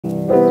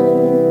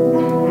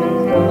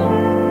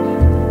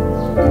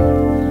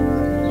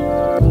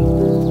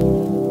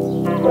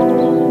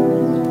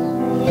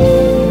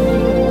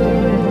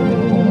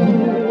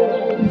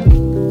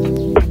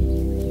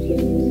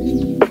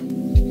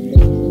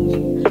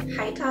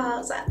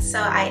So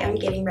I am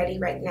getting ready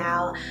right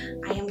now.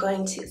 I am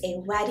going to a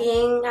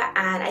wedding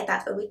and I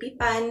thought it would be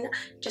fun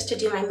just to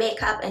do my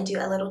makeup and do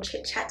a little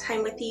chit chat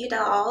time with you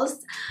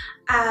dolls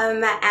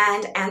and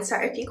answer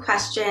a few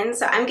questions.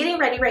 So I'm getting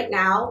ready right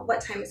now.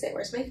 What time is it?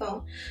 Where's my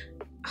phone?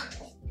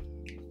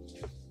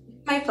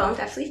 My phone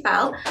definitely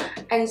fell.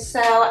 And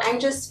so I'm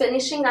just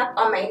finishing up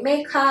on my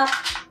makeup.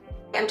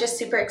 I'm just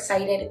super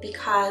excited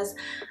because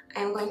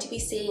I'm going to be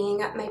seeing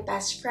my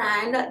best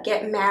friend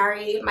get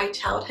married, my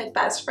childhood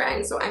best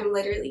friend. So I'm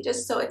literally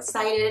just so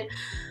excited.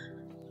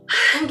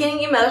 I'm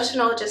getting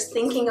emotional just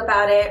thinking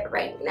about it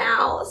right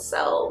now.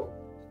 So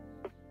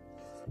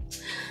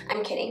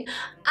I'm kidding.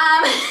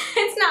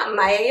 It's not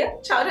my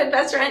childhood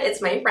best friend,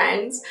 it's my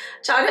friend's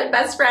childhood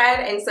best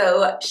friend. And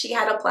so she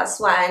had a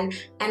 +1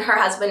 and her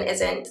husband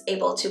isn't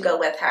able to go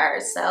with her.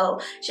 So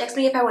she asked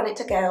me if I wanted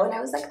to go and I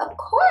was like, of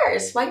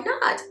course, why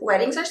not?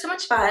 Weddings are so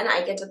much fun.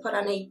 I get to put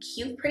on a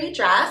cute, pretty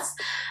dress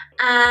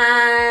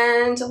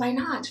and why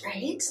not,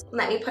 right?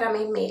 Let me put on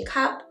my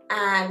makeup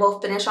and we'll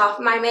finish off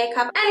my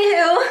makeup.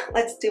 Anywho,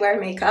 let's do our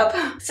makeup.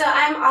 So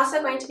I'm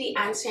also going to be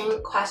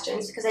answering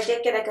questions because I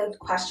did get a good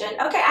question.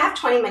 Okay, I have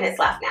 20 minutes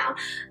left now.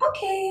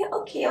 Okay.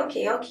 Okay,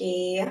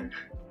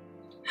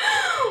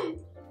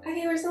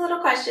 where's the little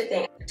question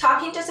thing?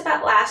 Talking just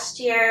about last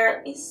year.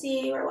 Let me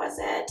see, where was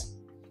it?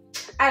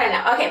 I don't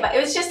know. Okay, but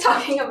it was just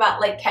talking about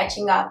like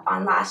catching up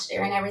on last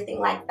year and everything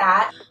like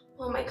that.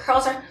 Oh, my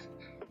curls are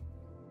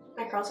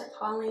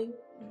falling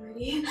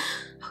already.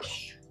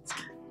 Okay.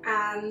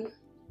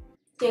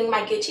 Doing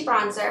my Gucci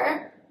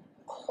bronzer,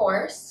 of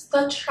course,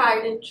 the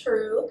tried and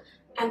true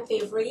and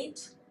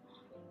favorite.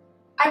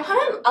 I put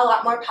on a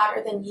lot more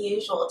powder than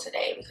usual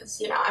today because,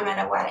 you know, I'm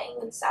at a wedding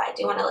and so I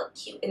do want to look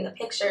cute in the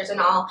pictures and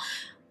all.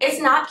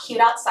 It's not cute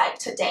outside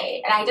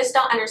today and I just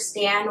don't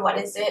understand what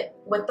is it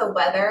with the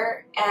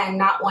weather and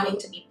not wanting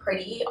to be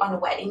pretty on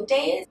wedding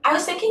days. I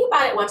was thinking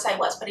about it once I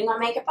was putting on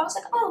makeup. I was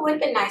like, oh, it would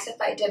have been nice if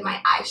I did my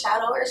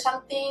eyeshadow or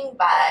something,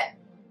 but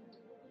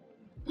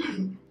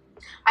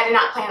I did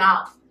not plan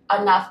out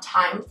enough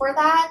time for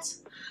that.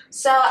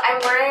 So I'm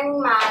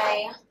wearing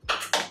my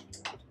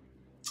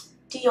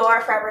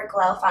Dior Forever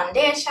Glow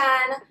foundation,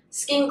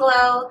 Skin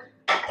Glow.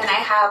 Then I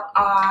have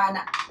on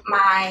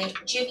my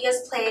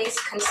Juvia's Place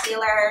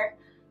concealer,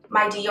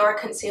 my Dior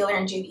concealer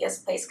and Juvia's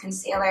Place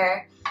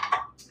concealer,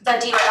 the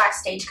Dior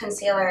Backstage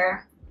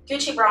concealer,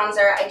 Gucci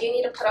bronzer. I do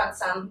need to put on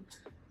some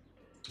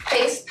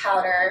face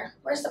powder.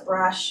 Where's the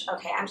brush?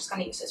 Okay, I'm just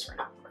gonna use this for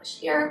another brush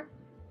here,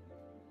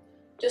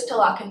 just to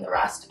lock in the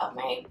rest of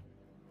my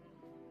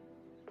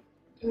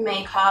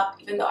makeup,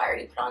 even though I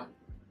already put on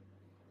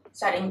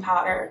setting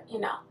powder, you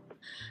know.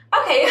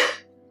 Okay,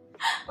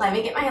 let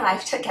me get my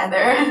life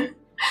together.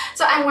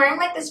 So I'm wearing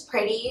like this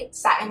pretty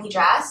satiny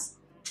dress.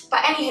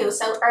 But anywho,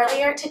 so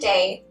earlier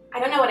today, I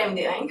don't know what I'm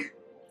doing.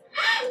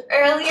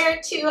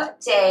 Earlier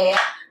today,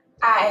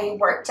 I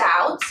worked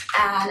out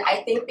and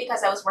I think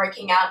because I was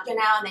working out, you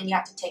know, and then you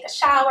have to take a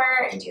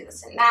shower and do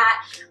this and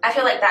that. I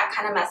feel like that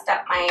kind of messed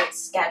up my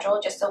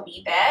schedule just a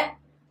wee bit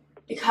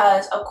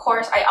because of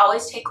course I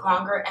always take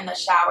longer in the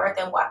shower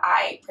than what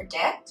I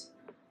predict.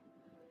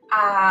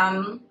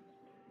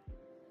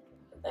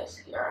 This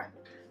here.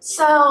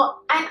 So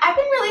I've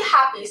been really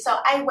happy. So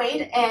I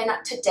weighed in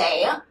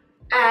today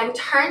and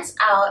turns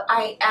out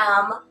I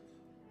am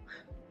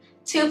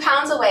 2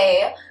 pounds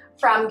away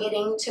from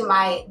getting to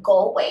my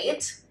goal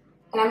weight.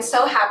 And I'm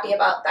so happy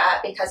about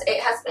that because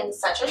it has been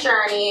such a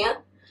journey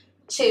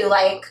to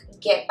like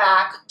get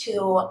back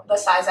to the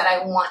size that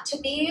I want to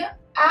be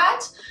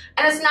at.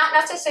 And it's not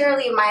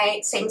necessarily my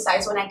same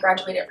size when I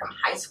graduated from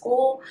high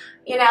school,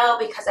 you know,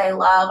 because I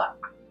love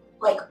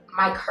like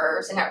my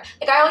curves and everything.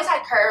 Like I always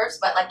had curves,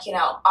 but like, you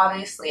know,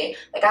 obviously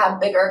like I have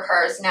bigger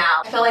curves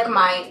now. I feel like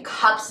my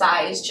cup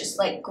size just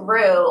like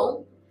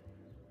grew.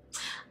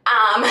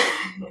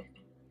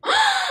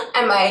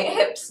 And my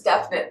hips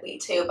definitely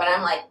too, but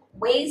I'm like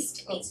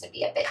waist needs to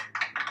be a bit,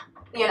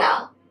 you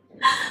know.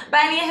 But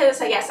anywho,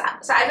 so yes,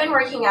 so I've been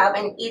working out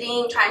and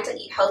eating, trying to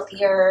eat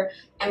healthier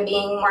and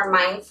being more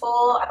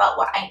mindful about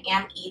what I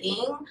am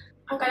eating.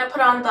 I'm gonna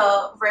put on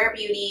the Rare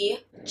Beauty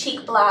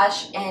Cheek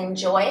Blush in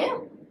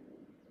Joy.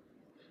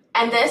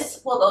 And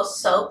this will go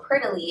so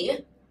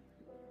prettily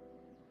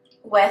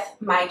with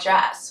my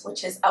dress,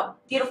 which is a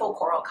beautiful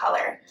coral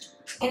color.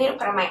 I need to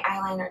put on my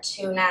eyeliner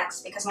too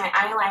next because my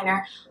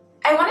eyeliner,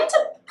 I wanted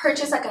to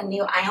purchase like a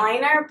new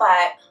eyeliner,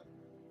 but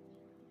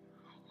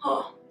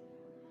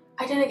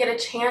I didn't get a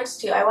chance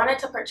to. I wanted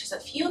to purchase a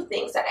few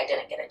things that I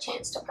didn't get a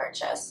chance to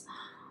purchase.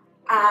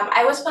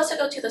 I was supposed to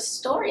go to the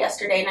store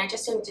yesterday and I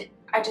just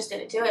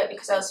didn't do it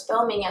because I was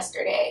filming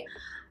yesterday.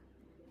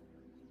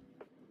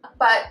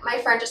 But my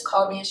friend just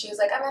called me and she was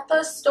like, I'm at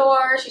the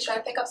store. She's trying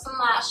to pick up some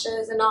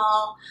lashes and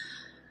all.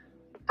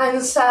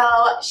 And so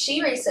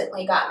she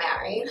recently got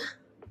married.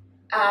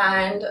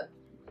 And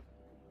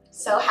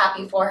So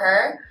happy for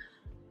her.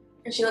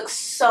 And she looks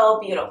so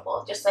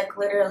beautiful, just like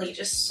literally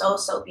just so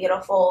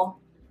beautiful.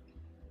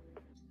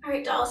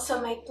 Alright dolls,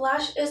 so my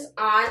blush is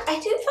on. I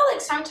do feel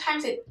like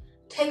sometimes it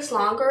takes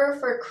longer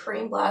for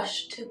cream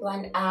blush to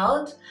blend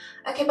out.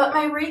 Okay, but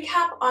my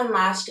recap on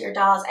last year,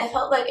 dolls, I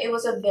felt like it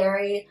was a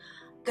very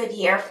good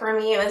year for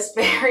me. It was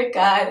very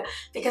good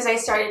because I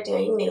started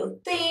doing new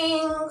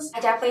things. I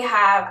definitely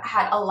have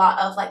had a lot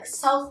of like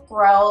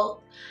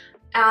self-growth,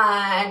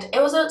 and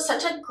it was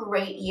such a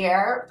great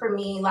year for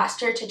me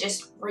last year to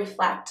just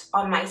reflect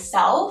on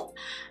myself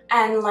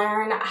and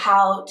learn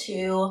how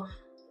to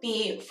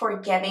be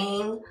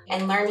forgiving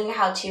and learning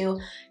how to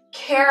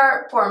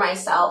care for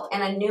myself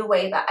in a new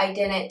way that I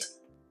didn't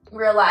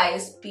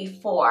realize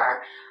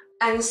before.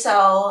 And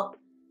so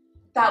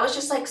that was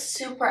just like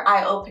super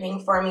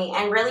eye-opening for me,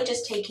 and really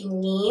just taking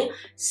me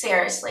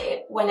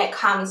seriously when it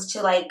comes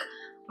to like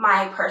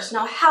my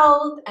personal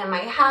health and my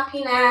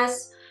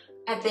happiness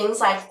and things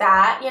like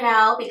that, you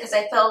know, because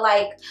I feel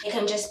like it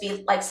can just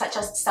be like such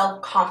a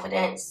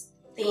self-confidence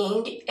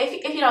thing,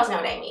 if you don't know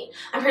what I mean.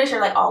 I'm pretty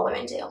sure like all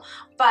women do,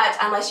 but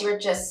unless you're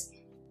just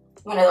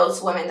one of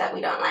those women that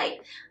we don't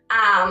like,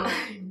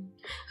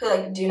 who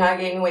like do not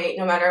gain weight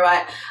no matter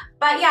what.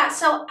 But yeah,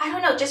 so I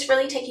don't know, just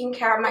really taking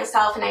care of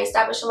myself, and I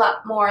established a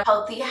lot more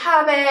healthy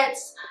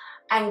habits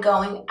and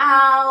going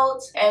out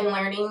and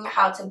learning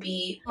how to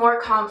be more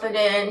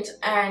confident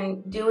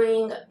and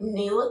doing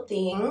new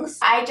things.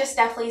 I just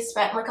definitely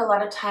spent like a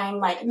lot of time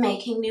like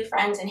making new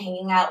friends and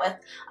hanging out with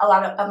a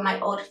lot of my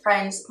old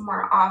friends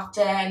more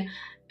often.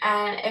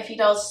 And if you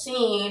don't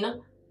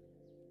seen,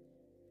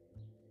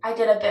 I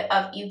did a bit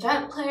of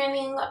event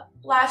planning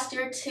last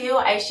year too.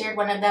 I shared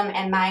one of them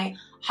in my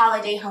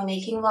holiday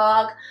homemaking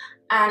vlog,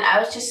 and I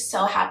was just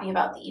so happy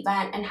about the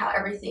event and how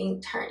everything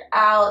turned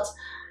out.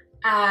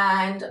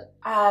 And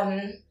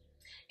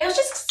it was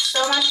just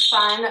so much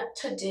fun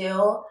to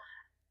do.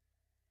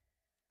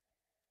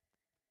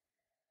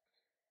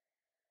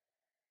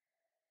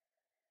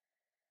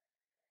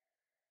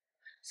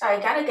 So I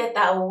gotta get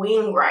that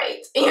wing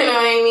right, you know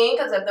what I mean?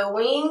 Because if the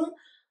wing,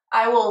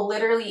 I will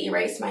literally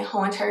erase my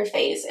whole entire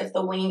face if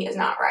the wing is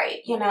not right,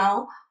 you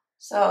know?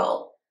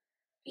 So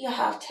you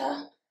have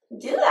to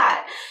do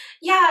that.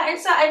 Yeah, and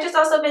so I've just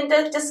also been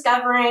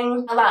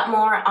discovering a lot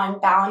more on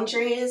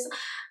boundaries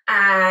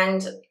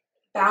and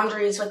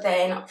boundaries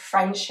within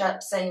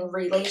friendships and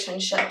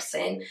relationships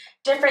and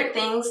different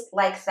things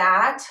like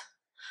that,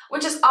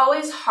 which is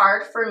always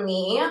hard for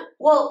me.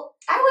 Well,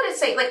 I wouldn't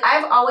say, like,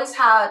 I've always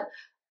had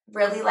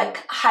really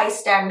like high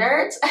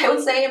standards, I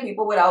would say, and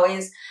people would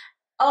always,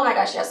 oh my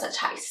gosh, she has such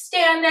high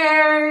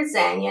standards,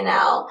 and you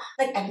know,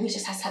 like Ebony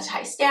just has such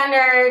high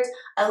standards,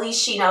 at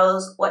least she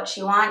knows what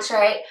she wants,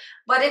 right?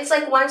 But it's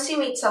like once you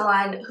meet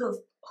someone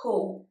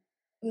who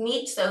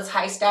meets those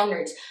high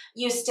standards,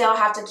 you still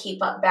have to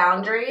keep up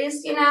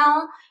boundaries, you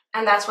know?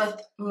 And that's with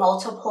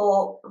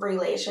multiple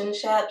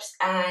relationships,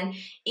 and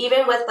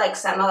even with like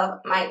some of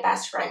my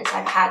best friends,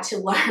 I've had to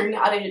learn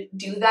how to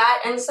do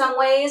that in some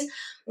ways.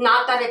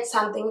 Not that it's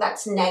something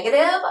that's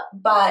negative,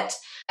 but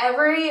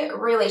every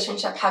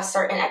relationship has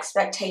certain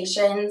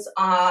expectations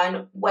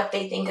on what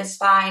they think is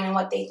fine and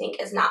what they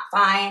think is not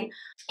fine.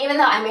 Even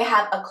though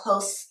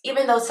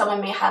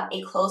someone may have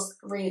a close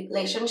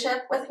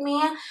relationship with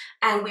me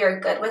and we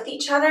are good with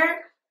each other,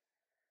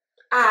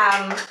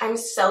 I'm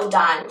so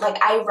done. Like,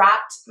 I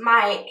wrapped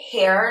my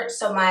hair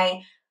so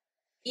my,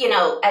 you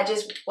know,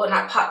 edges will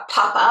not pop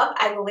up.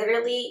 I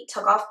literally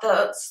took off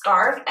the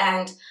scarf,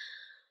 and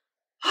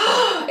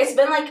it's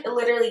been like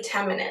literally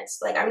 10 minutes.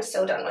 Like, I'm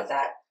so done with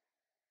that.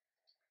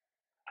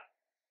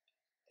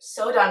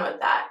 So done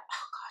with that.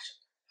 Oh gosh,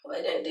 I hope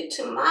I didn't do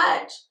too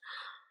much.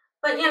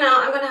 But you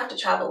know, I'm gonna have to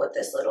travel with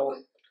this little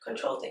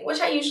control thing,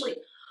 which I usually.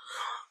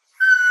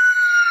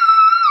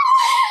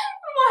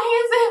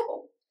 Why is it?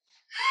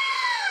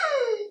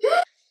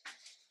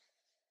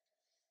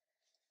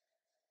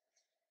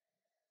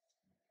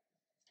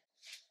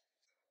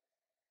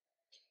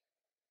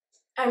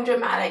 I'm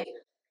dramatic,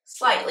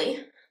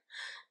 slightly,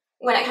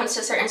 when it comes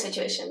to certain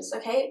situations,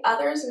 okay?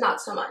 Others, not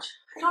so much.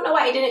 I don't know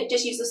why I didn't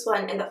just use this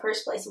one in the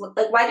first place.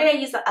 Like, why did I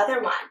use the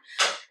other one?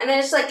 And then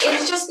it's like,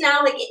 it's just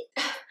now, like,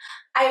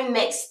 I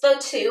mixed the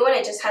two, and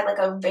it just had, like,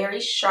 a very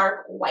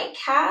sharp white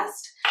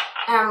cast.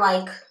 And I'm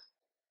like,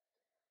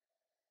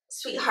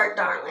 sweetheart,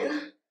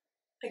 darling,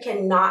 I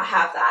cannot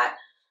have that.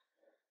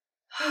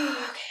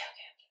 Okay.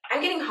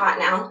 I'm getting hot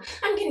now.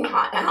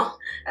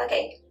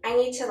 Okay, I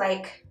need to,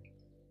 like,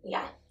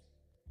 yeah.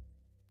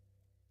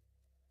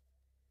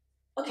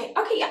 Okay,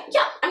 yeah,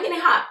 I'm getting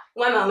hot.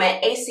 One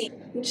moment, AC.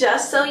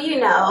 Just so you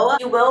know,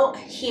 you will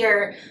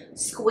hear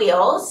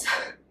squeals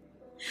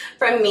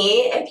from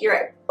me if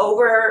you're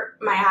over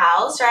my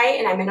house, right?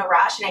 And I'm in a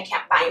rush and I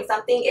can't find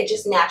something. It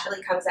just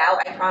naturally comes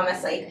out, I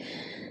promise. Like,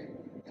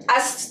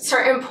 at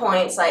certain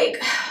points,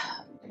 like,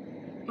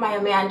 my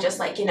man just,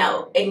 like, you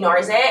know,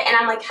 ignores it. And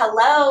I'm like,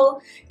 hello,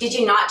 did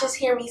you not just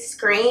hear me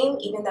scream?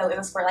 Even though it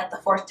was for, like,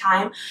 the 4th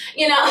time,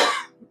 you know?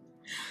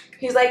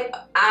 He's like,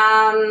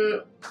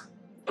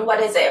 what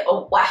is it?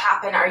 What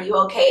happened? Are you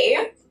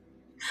okay?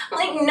 I'm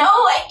like, no,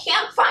 I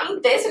can't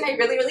find this and I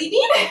really, really need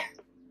it.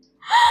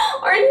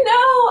 Or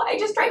no, I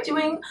just tried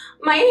doing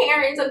my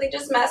hair and something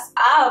just messed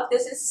up.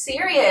 This is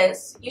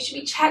serious. You should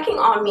be checking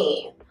on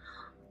me.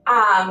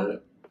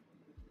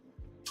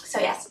 So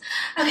yes,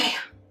 okay.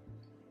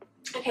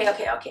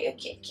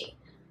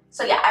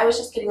 So yeah, I was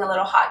just getting a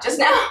little hot just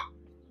now.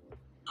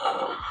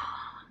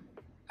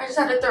 I just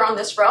had to throw on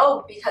this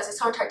robe because it's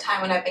so entire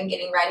time when I've been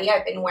getting ready.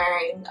 I've been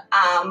wearing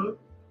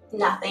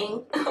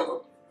nothing.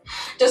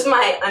 Just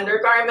my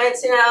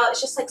undergarments, you know.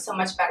 It's just like so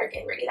much better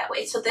getting ready that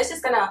way. So this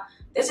is gonna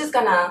do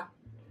something.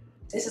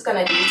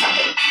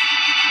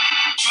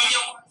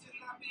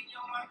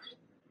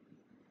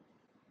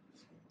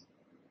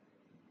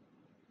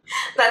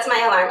 That's my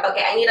alarm.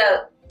 Okay, I need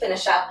to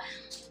finish up.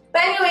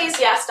 But anyways,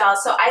 yes,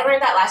 dolls. So I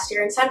learned that last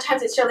year, and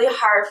sometimes it's really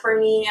hard for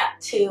me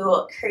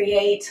to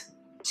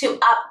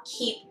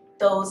upkeep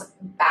those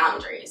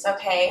boundaries,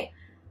 okay?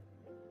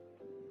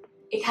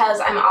 Because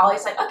I'm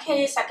always like,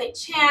 okay, second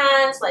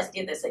chance, let's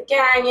do this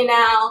again, you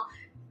know?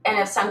 And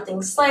if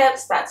something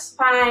slips, that's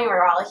fine,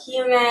 we're all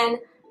human.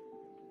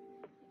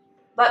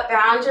 But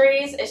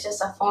boundaries is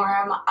just a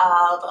form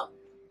of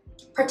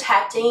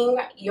protecting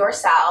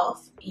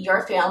yourself,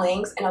 your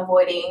feelings, and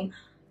avoiding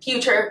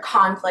future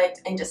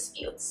conflict and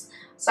disputes.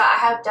 So I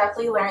have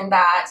definitely learned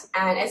that,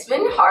 and it's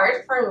been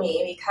hard for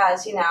me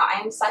because, you know,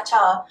 I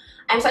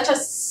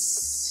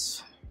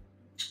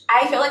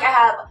feel like I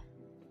have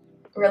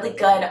really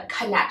good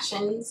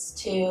connections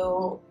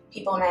to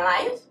people in my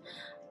life,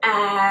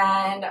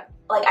 and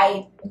like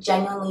I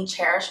genuinely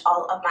cherish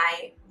all of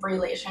my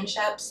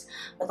relationships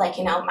with, like,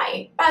 you know,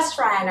 my best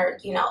friend or,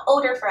 you know,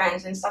 older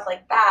friends and stuff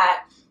like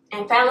that,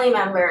 and family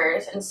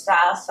members and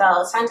stuff.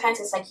 So sometimes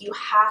it's like you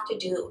have to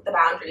do the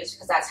boundaries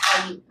because that's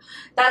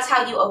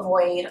how you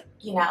avoid,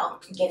 you know,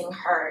 getting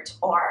hurt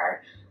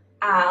or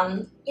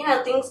you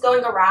know, things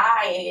going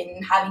awry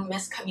and having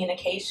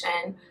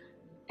miscommunication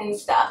and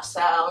stuff.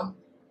 So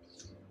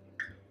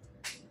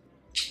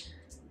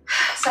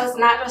it's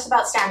not just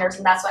about standards,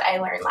 and that's what I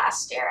learned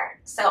last year.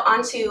 So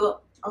on to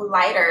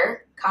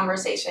lighter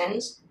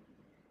conversations.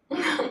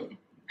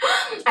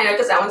 I know,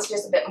 because that one's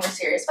just a bit more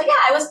serious. But yeah,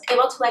 I was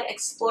able to like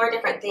explore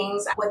different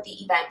things with the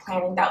event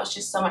planning. That was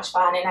just so much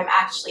fun, and I'm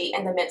actually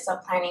in the midst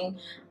of planning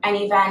an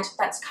event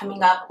that's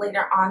coming up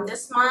later on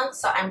this month,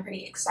 so I'm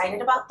pretty excited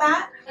about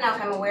that. I don't know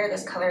if I'm gonna wear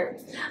this color.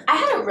 I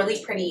had a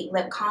really pretty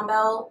lip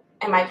combo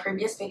in my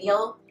previous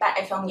video that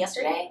I filmed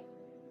yesterday.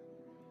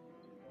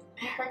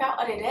 I forgot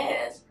what it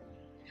is.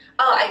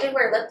 Oh, I did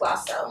wear lip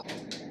gloss though.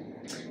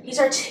 These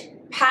are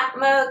Pat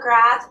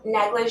McGrath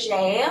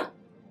Negligee.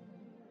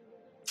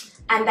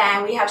 And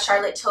then we have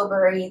Charlotte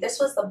Tilbury. This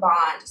was the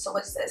Bond. So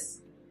what's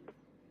this?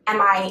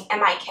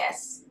 M.I.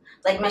 Kiss.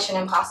 Like Mission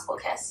Impossible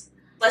Kiss.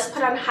 Let's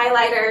put on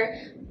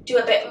highlighter. Do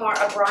a bit more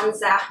of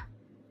bronzer.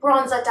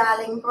 Bronzer,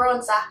 darling,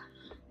 bronzer.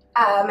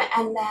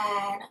 And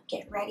then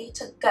get ready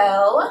to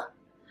go.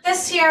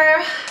 This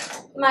year,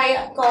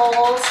 my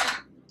goals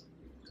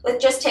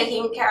with just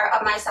taking care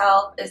of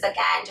myself is,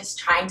 again, just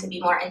trying to be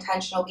more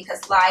intentional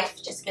because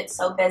life just gets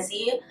so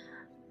busy,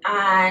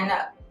 and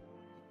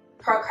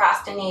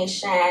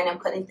procrastination and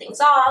putting things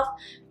off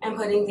and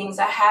putting things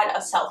ahead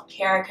of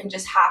self-care can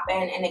just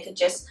happen, and it could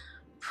just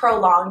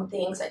prolong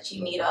things that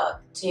you need to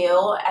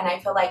do. And I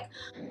feel like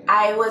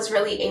I was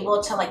really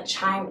able to like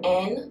chime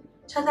in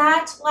to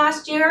that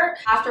last year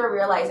after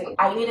realizing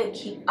I need to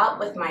keep up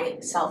with my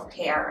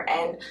self-care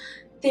and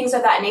things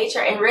of that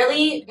nature, and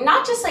really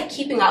not just like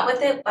keeping up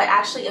with it, but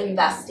actually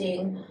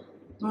investing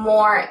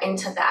more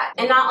into that.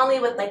 And not only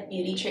with like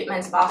beauty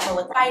treatments, but also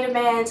with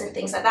vitamins and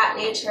things of that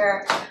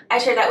nature. I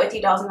shared that with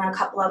you dolls in a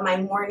couple of my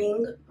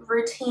morning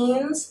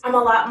routines. I'm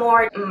a lot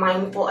more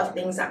mindful of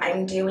things that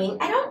I'm doing.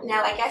 I don't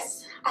know, I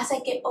guess as I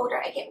get older,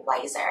 I get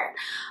wiser.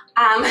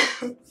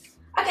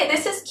 Okay,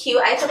 this is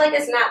cute. I feel like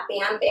it's not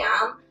bam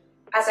bam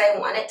as I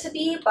want it to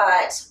be,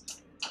 but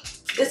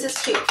this is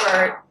cute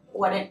for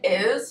what it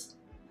is.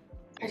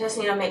 I just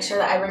need to make sure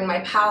that I bring my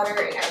powder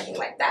and everything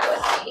like that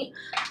with me.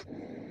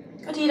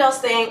 What do you dolls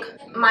think?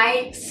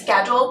 My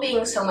schedule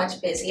being so much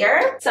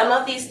busier, some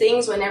of these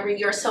things, whenever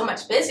you're so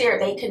much busier,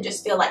 they can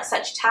just feel like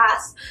such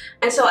tasks.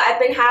 And so I've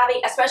been having,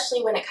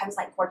 especially when it comes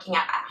like working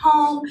out at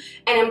home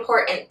and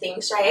important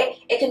things, right?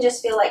 It can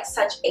just feel like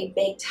such a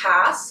big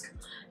task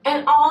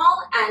and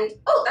all. And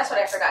oh, that's what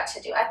I forgot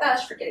to do. I thought I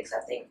was forgetting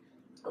something.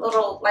 A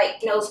little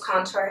like nose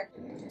contour.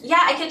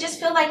 Yeah, I could just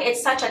feel like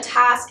it's such a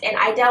task, and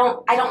I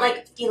don't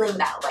like feeling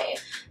that way,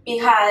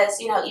 because,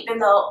 you know, even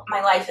though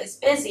my life is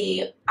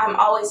busy, I'm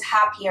always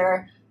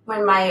happier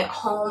when my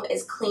home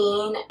is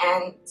clean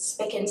and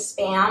spick and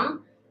spam,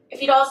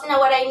 if you don't know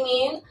what I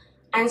mean.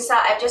 And so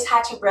I've just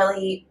had to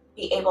really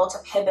be able to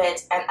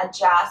pivot and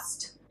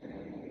adjust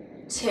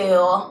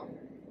to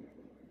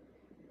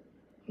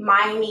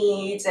my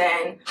needs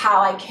and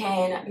how I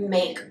can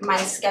make my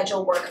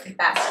schedule work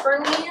best for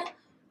me.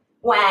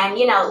 When,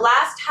 you know,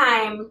 last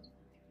time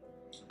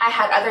I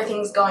had other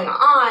things going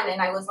on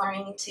and I was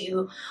learning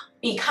to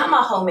become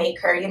a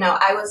homemaker, you know,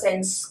 I was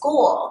in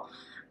school.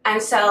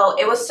 And so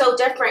it was so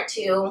different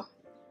to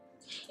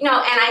You know,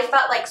 and I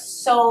felt like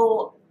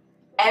so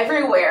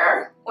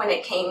everywhere when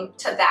it came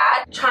to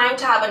that. Trying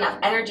to have enough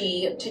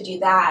energy to do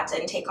that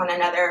and take on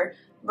another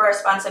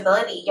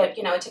responsibility,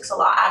 you know, it takes a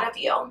lot out of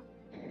you.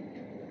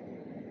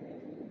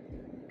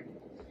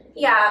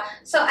 Yeah,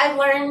 so I've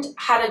learned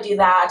how to do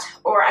that,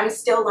 or I'm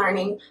still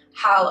learning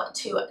how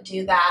to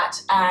do that,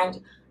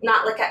 and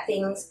not look at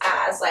things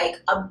as like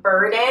a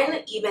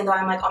burden, even though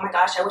I'm like, oh my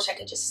gosh, I wish I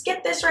could just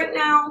skip this right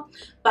now.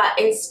 But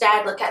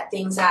instead look at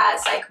things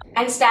as like,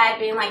 instead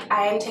being like,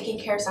 I am taking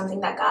care of something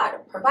that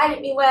God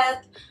provided me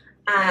with,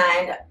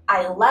 and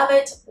I love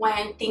it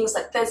when things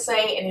look this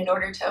way, and in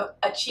order to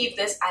achieve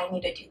this, I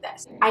need to do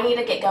this. I need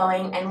to get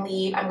going and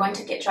leave. I'm going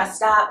to get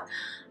dressed up.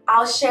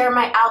 I'll share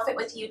my outfit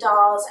with you,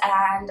 dolls,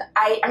 and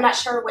I'm not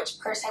sure which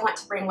purse I want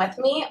to bring with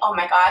me. Oh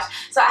my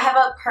gosh. So I have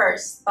a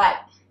purse, but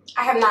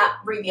I have not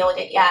revealed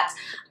it yet.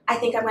 I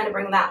think I'm going to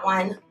bring that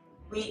one.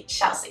 We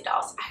shall see,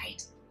 dolls. All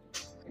right.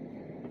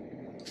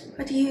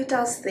 What do you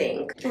dolls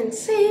think? And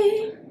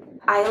see.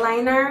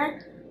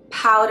 Eyeliner,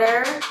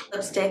 powder,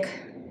 lipstick,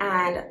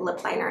 and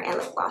lip liner and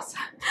lip gloss.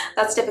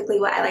 That's typically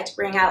what I like to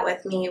bring out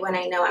with me when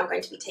I know I'm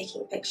going to be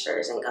taking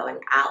pictures and going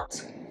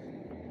out.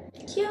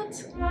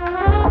 Cute.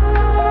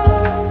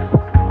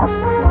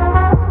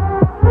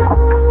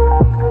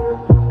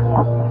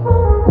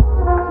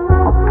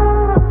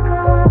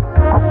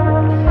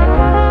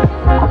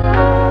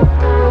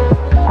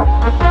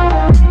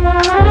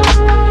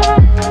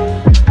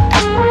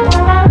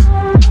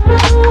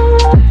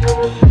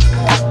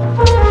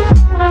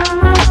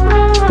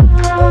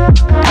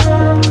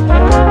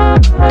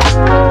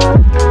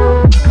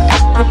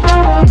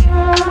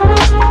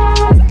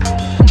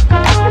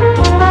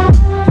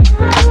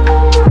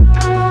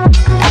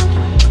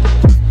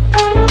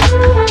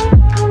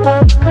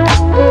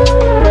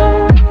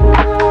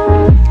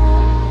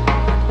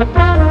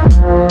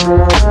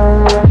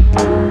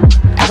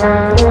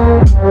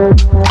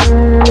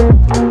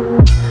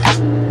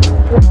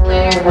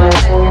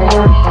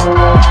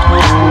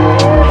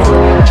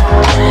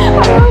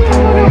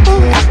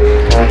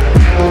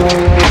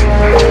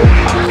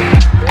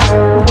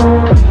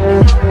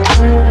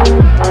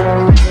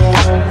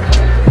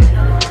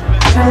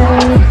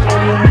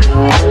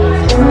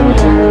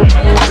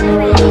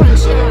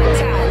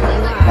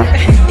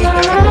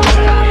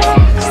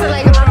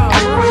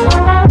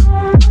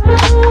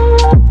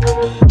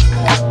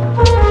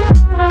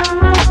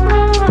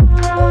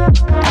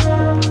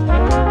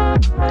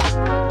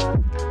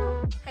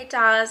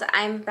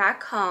 I'm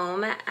back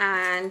home,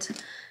 and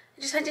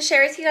I just wanted to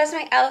share with you guys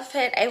my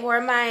outfit. I wore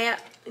my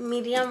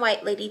medium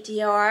white Lady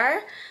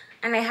Dior,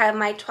 and I have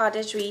my Toile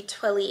de Joie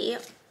Twilly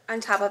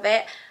on top of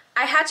it.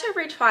 I had to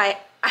retie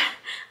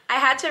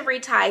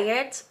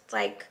it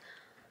like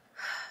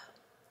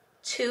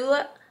two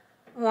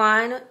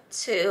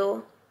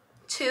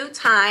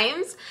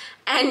times,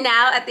 and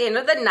now at the end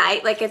of the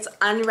night, like, it's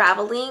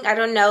unraveling. I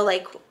don't know,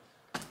 like,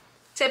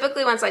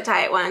 typically once I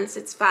tie it once,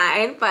 it's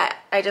fine, but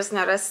I just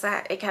noticed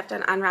that it kept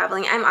on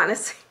unraveling.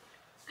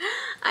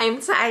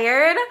 I'm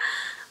tired,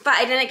 but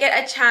I didn't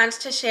get a chance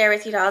to share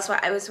with you dolls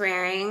what I was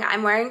wearing.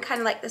 I'm wearing kind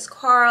of like this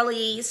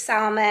corally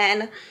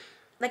salmon,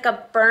 like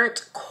a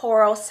burnt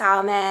coral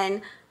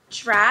salmon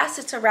dress.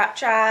 It's a wrap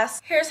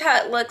dress. Here's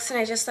how it looks, and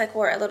I just like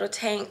wore a little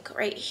tank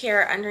right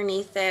here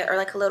underneath it, or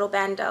like a little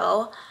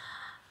bandeau.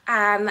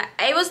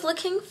 I was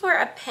looking for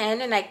a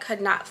pin and I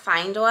could not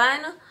find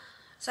one.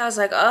 So I was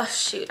like, oh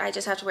shoot, I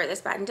just have to wear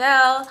this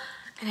bandeau,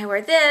 and I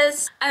wear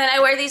this. And then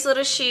I wear these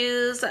little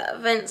shoes,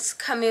 Vince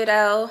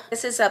Camuto.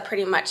 This is a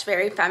pretty much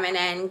very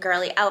feminine,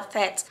 girly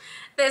outfit.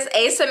 This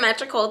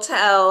asymmetrical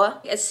toe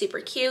is super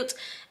cute.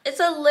 It's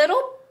a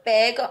little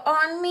big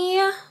on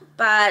me,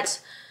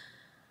 but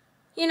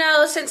you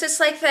know, since it's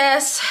like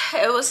this,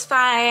 it was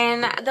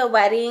fine. The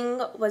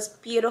wedding was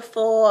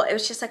beautiful. It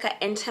was just like an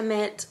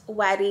intimate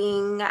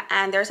wedding,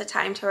 and there's a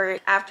time to where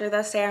after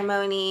the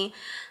ceremony,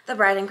 the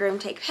bride and groom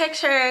take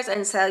pictures,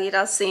 and so you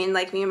know, seeing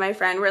like me and my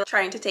friend were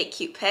trying to take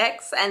cute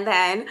pics, and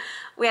then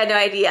we had no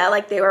idea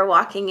like they were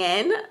walking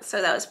in,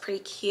 so that was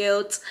pretty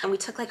cute. And we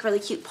took like really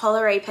cute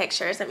Polaroid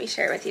pictures. Let me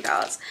share with you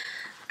dolls.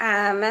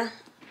 And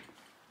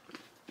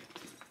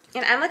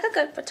I'm like a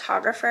good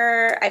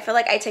photographer. I feel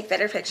like I take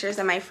better pictures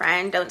than my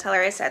friend. Don't tell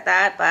her I said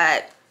that,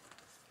 but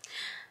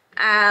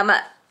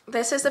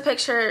this is the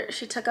picture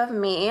she took of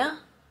me.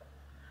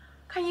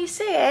 Can you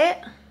see it?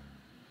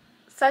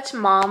 Such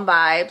mom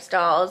vibes,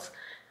 dolls.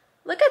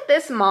 Look at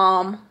this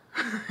mom.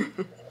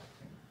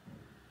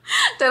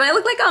 Don't I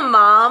look like a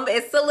mom?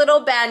 It's the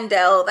little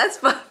bandeau that's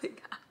popping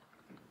up.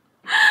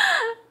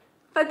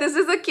 But this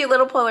is a cute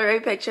little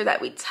Polaroid picture that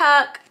we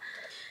took.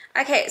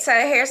 Okay, so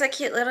here's a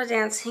cute little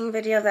dancing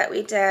video that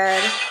we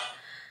did.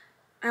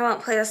 I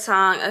won't play the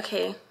song.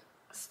 Okay,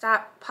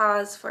 stop,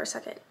 pause for a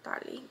second,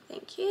 Dottie.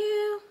 Thank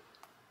you.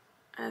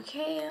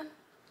 Okay.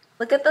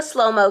 Look at the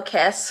slow-mo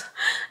kiss,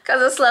 because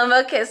the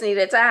slow-mo kiss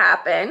needed to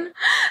happen.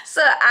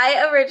 So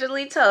I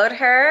originally told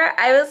her,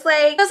 I was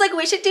like,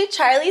 we should do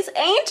Charlie's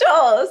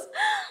Angels.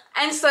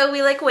 And so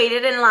we like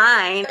waited in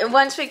line. And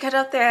once we got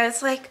up there, I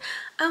was like,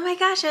 oh my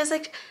gosh, I was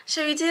like,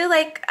 should we do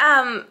like,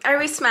 are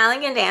we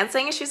smiling and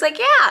dancing? And she's like,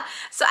 yeah.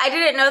 So I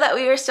didn't know that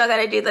we were still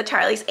gonna do the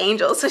Charlie's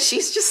Angels. So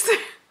she's just there.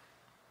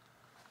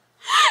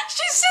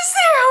 She's just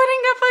there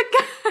holding up a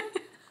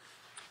gun.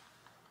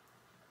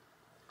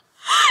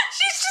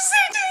 She's just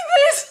there doing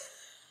this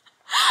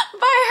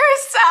by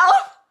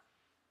herself.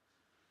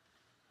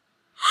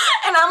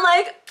 And I'm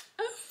like,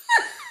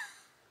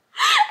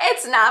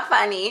 it's not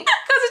funny.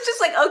 Because it's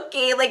just like,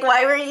 okay, like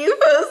why were you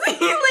posing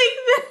like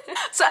this?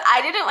 So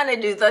I didn't want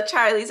to do the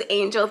Charlie's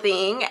Angel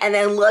thing and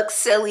then look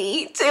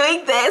silly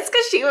doing this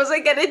because she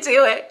wasn't going to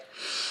do it.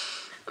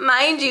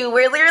 Mind you,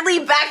 we're literally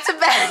back to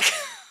back.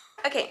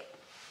 Okay.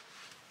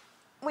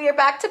 We are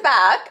back to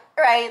back,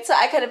 right? So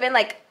I could have been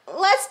like,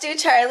 let's do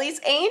Charlie's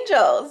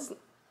Angels.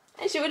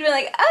 And she would have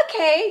been like,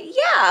 okay,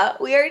 yeah,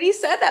 we already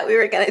said that we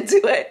were going to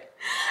do it.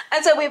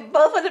 And so we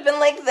both would have been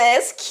like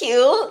this,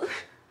 cute.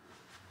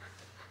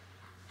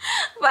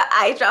 But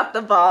I dropped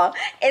the ball.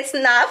 It's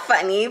not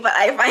funny, but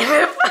I find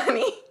it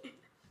funny.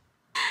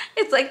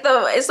 It's like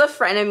it's the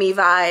frenemy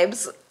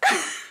vibes.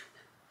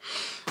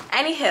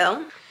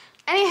 Anywho,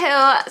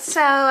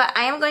 so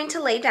I am going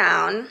to lay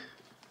down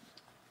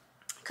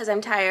because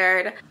I'm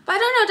tired. But I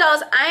don't know,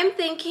 dolls, I'm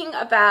thinking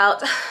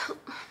about,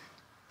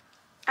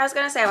 I was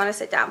gonna say I want to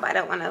sit down, but I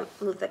don't want to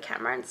move the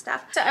camera and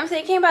stuff. So I'm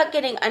thinking about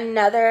getting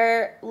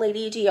another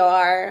Lady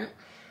Dior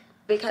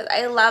because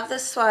I love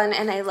this one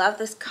and I love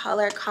this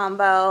color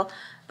combo.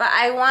 But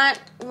I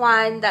want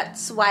one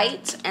that's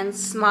white and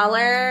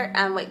smaller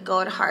and with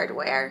gold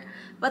hardware.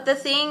 But the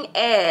thing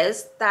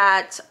is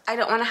that I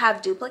don't want to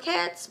have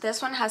duplicates.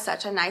 This one has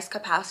such a nice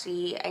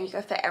capacity and you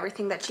can fit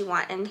everything that you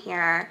want in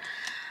here.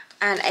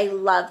 And I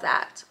love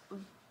that.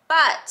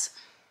 But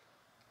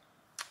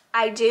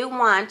I do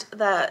want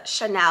the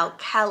Chanel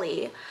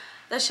Kelly.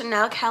 The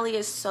Chanel Kelly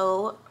is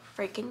so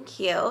freaking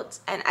cute.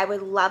 And I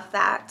would love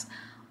that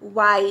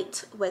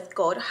white with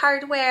gold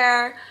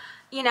hardware.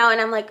 You know,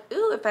 and I'm like,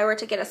 ooh, if I were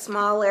to get a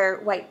smaller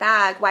white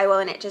bag, why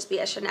won't it just be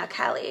a Chanel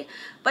Kelly?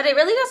 But it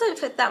really doesn't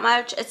fit that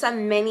much. It's a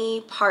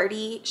mini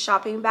party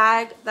shopping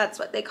bag. That's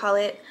what they call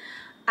it.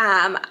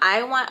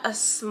 I want a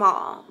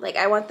small. Like,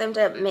 I want them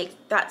to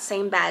make that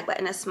same bag, but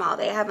in a small.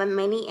 They have a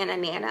mini and a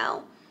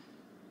nano.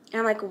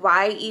 And I'm like,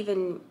 why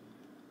even?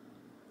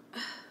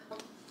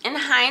 In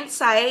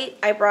hindsight,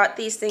 I brought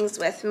these things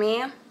with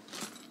me.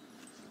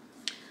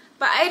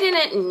 But I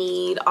didn't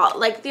need all,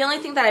 like the only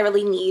thing that I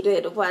really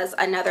needed was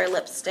another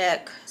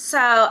lipstick. So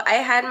I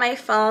had my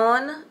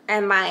phone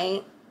and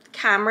my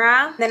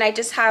camera. Then I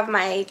just have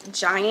my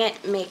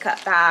giant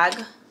makeup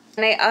bag.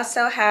 And I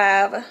also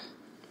have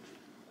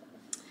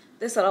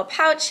this little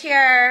pouch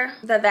here.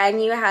 The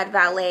venue had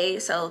valet,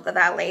 so the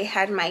valet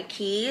had my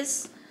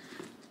keys.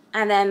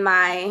 And then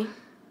my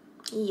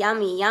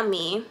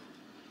yummy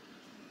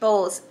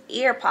Bose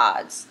ear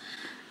pods.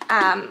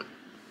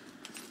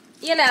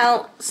 You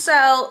know,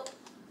 so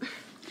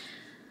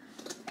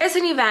it's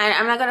an event.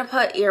 I'm not gonna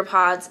put ear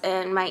pods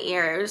in my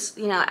ears,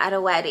 you know, at a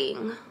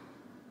wedding.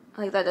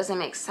 Like, that doesn't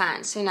make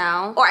sense, you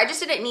know? Or I just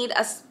didn't need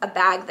a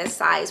bag this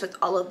size with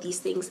all of these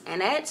things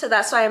in it. So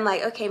that's why I'm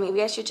like, okay,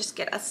 maybe I should just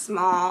get a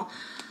small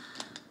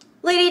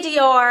Lady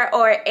Dior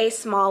or a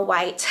small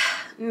white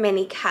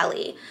mini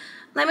Kelly.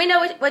 Let me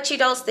know what you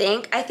dolls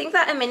think. I think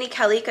that a mini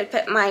Kelly could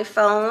fit my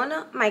phone,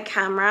 my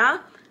camera,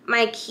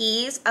 my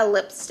keys, a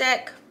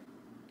lipstick,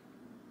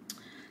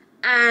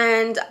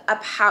 and a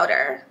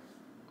powder,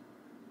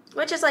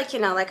 which is like, you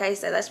know, like I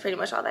said, that's pretty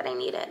much all that I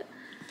needed.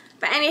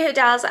 But anywho,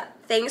 dolls,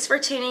 thanks for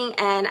tuning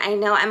in. I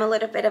know I'm a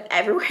little bit of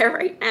everywhere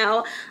right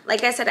now.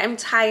 Like I said, I'm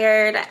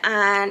tired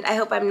and I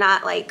hope I'm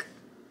not like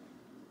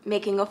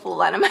making a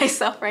fool out of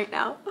myself right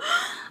now.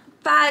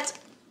 But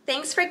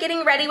thanks for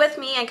getting ready with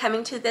me and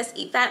coming to this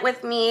event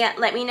with me.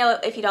 Let me know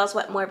if you dolls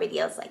want more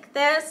videos like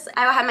this.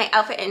 I will have my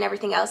outfit and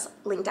everything else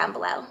linked down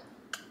below.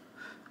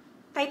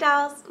 Bye,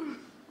 dolls.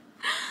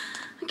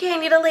 Okay, I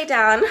need to lay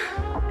down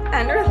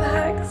and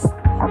relax.